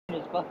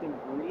fucking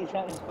breathe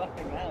out his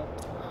fucking mouth.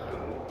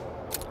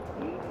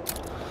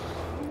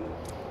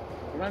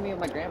 Remind me of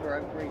my grandpa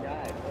after he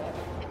died.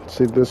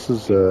 See, this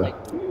is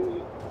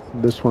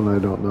this one I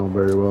don't know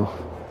very well.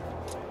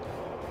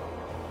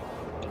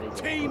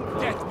 Team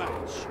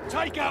deathmatch.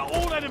 Take out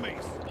all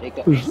enemies.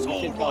 It's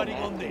all riding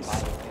on this.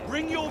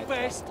 Bring your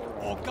vest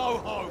or go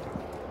home.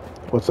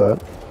 What's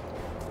that?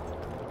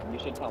 You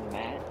should tell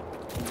Matt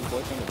and your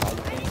boyfriend to buy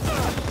the thing.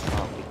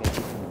 Because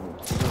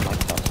he's in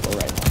Microsoft store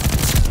right now.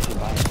 You should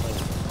buy it.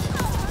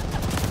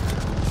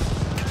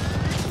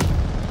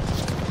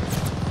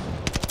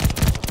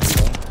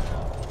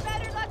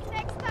 Better luck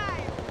next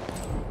time.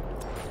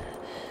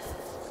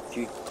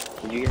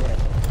 Did you hear that?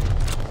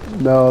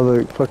 No,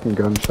 the fucking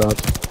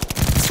gunshots.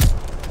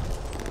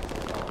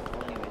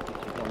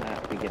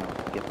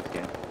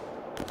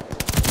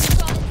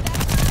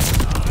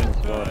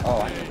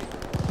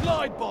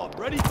 Glide bomb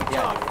ready for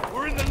target.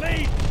 We're in the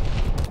lead.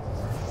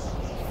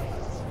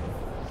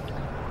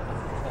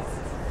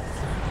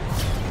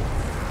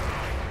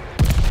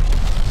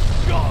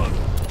 Go.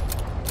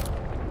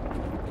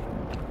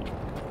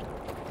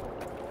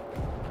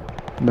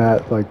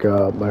 Matt, like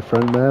my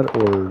friend Matt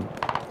or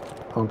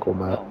Uncle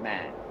Matt? Oh,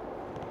 Matt.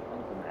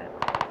 Uncle Matt.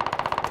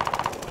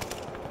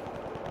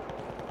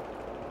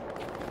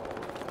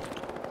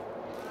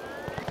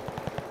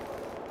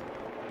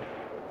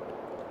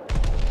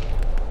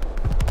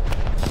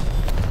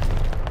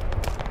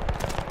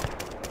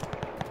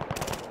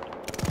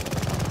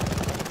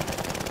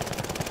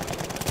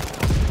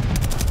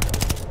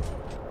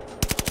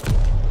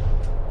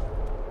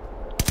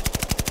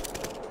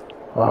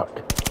 Fuck.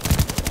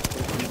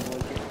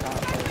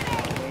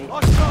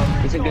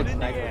 He's a good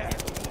sniper.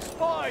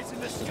 Spies in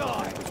the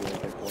sky.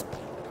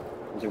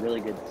 He's a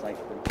really good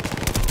sniper.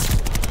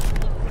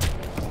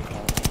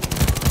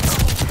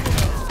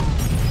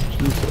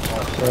 Jesus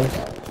Christ.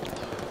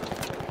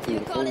 You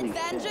call it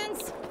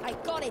vengeance? I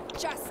call it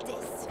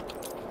justice.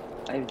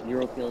 I have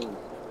 0 kills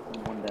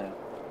in one day.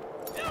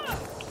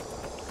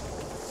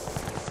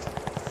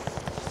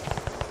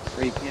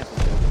 Or you can't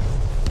do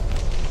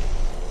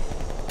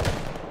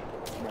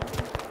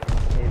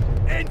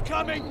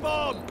Incoming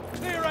bomb.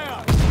 Clear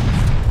out.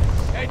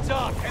 Heads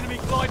up. Enemy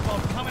glide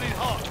bomb coming in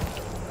hot.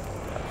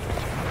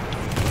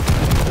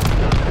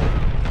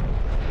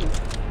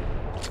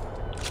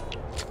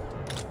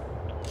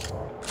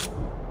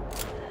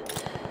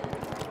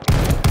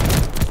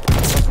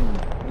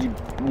 You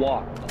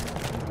walk.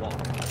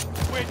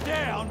 We're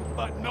down,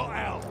 but not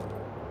out.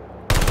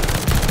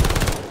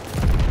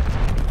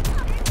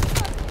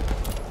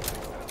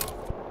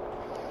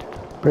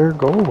 Bear,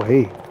 go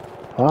away.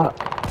 Fuck.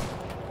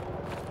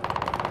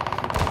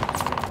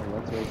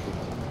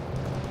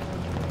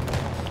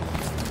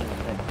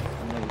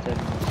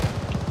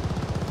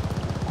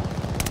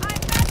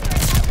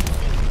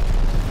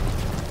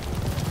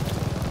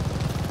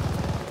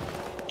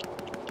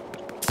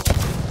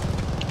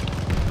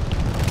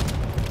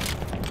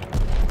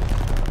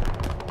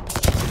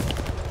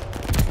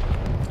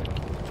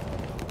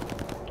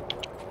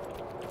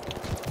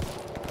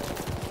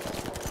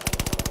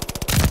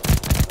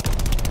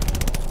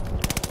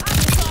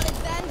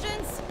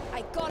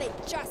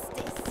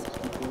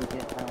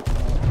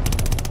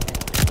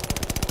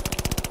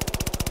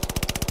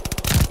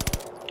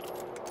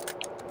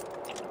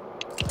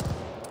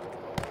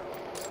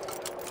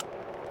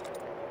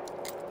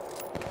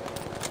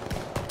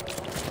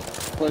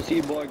 Plus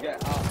you boy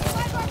get out.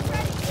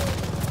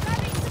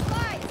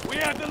 We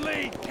have the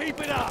lead. Keep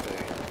it up.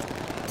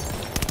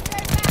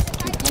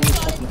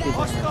 Hostile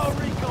Hostile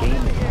recon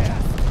in the air.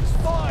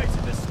 Spies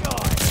in the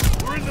sky.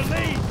 We're in the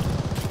lead.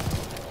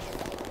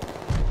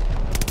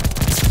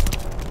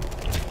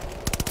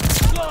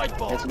 Glide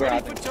bomb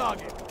ready for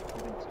target.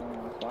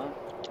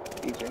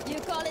 You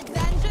call it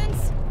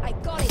vengeance? I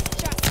call it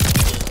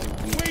justice.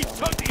 We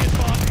took the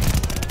advantage.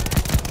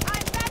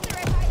 I'm better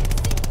at hide and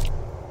seek.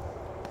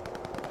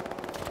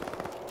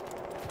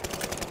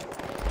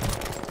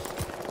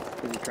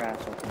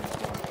 Trash.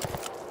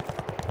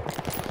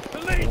 The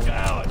lead's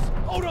ours.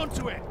 Hold on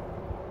to it.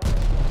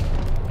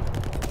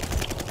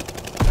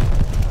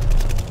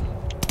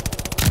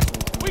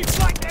 We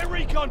flanked their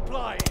recon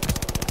plane.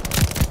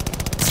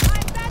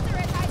 I'm better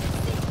at hide and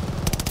seek.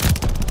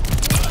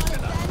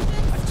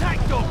 Attack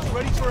dogs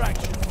ready for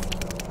action.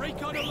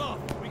 Recon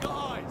aloft. We got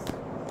eyes.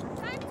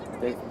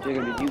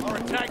 Our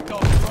attack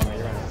dogs are on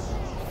the run.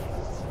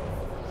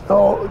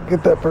 Oh,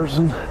 get that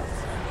person.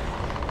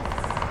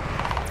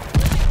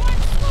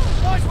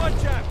 Nice one,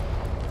 chap.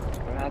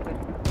 What happened?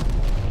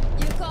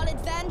 You call it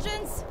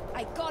vengeance?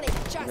 I call it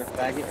justice. Your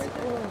faggot right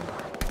there?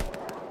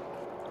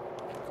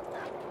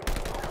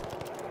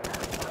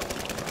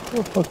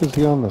 Where the fuck is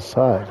he on the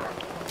side?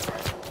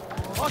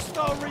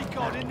 Hostile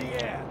recon in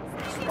the air.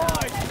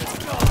 Spies in the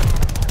sky.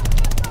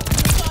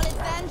 You call it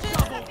vengeance?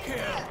 Double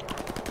kill.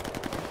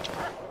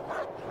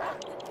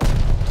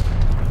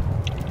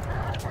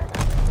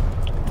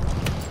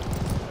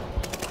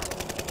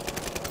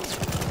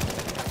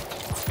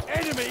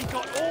 Enemy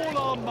got all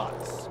our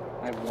mutts.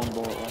 I have 1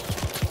 bullet left.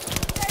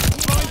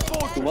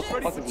 Reinforcements Dude, what the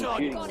Ready fuck for is he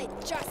target. shooting? Got it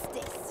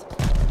justice.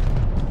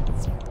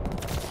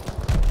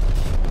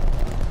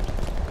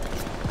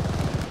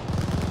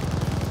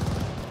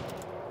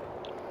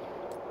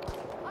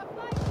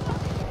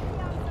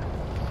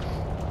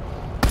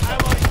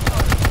 Allied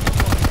turret.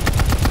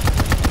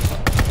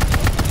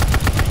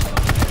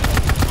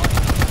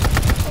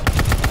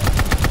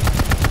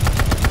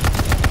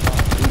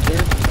 Dude,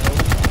 there's no...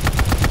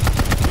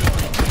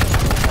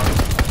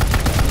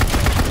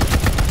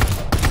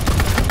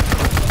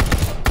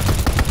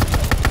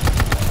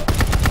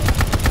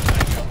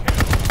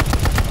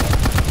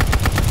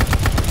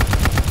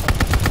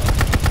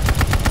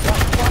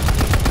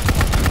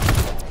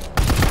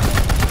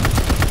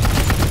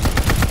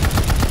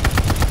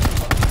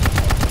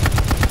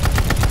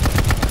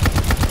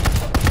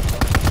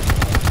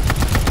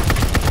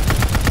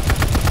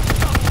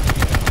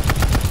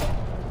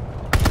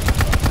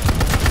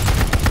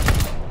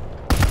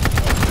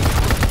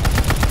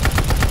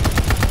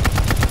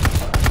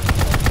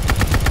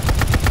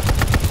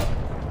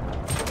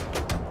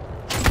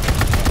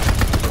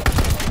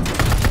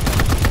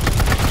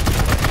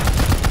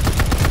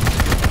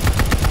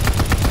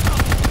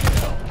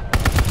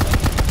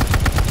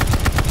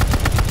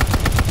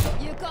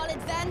 You call it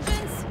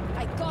vengeance?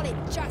 I call it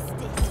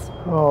justice.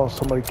 Oh,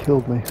 somebody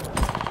killed me.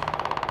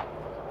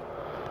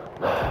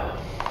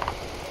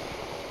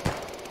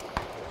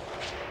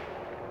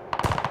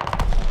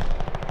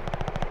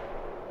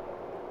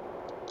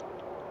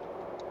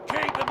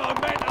 Keep the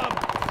momentum.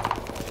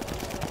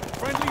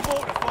 Friendly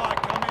mortar fire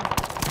coming.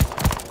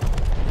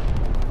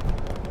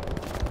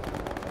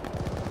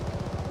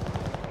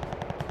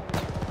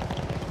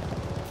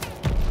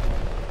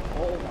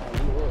 Oh my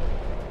lord.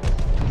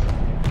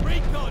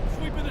 Recon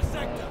sweeping the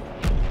sector.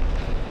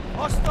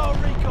 Hostile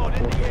recon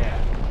in the air.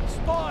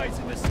 Spies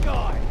in the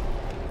sky.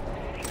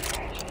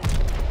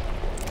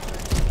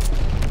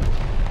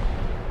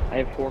 I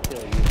have 4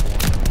 kills, you have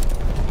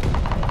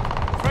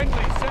 1.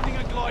 Friendly sending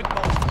a glide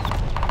bomb.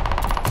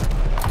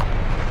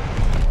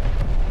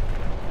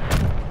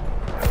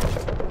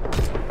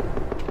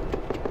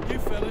 You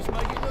fellas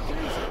make it look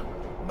easy.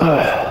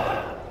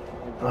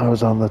 I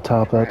was on the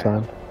top that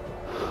time.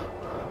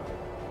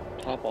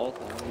 Top all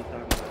time, what are you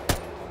talking about?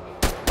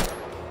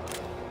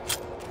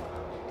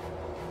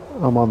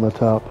 I'm on the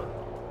top.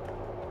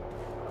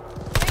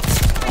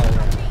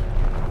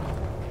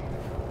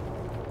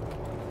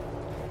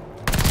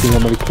 See how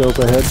many kills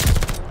I had?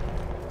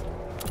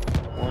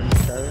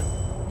 27?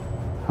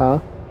 Huh?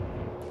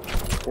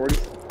 40?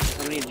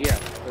 How many did you have?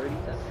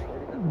 37?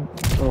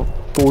 47? Oh,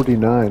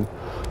 49.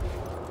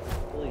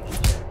 Holy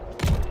shit.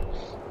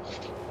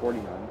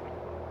 49.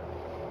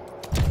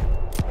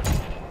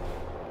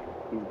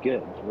 He's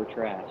good. We're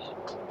trash.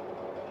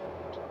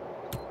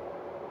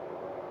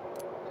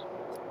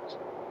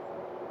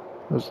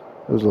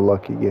 It was a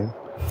lucky game.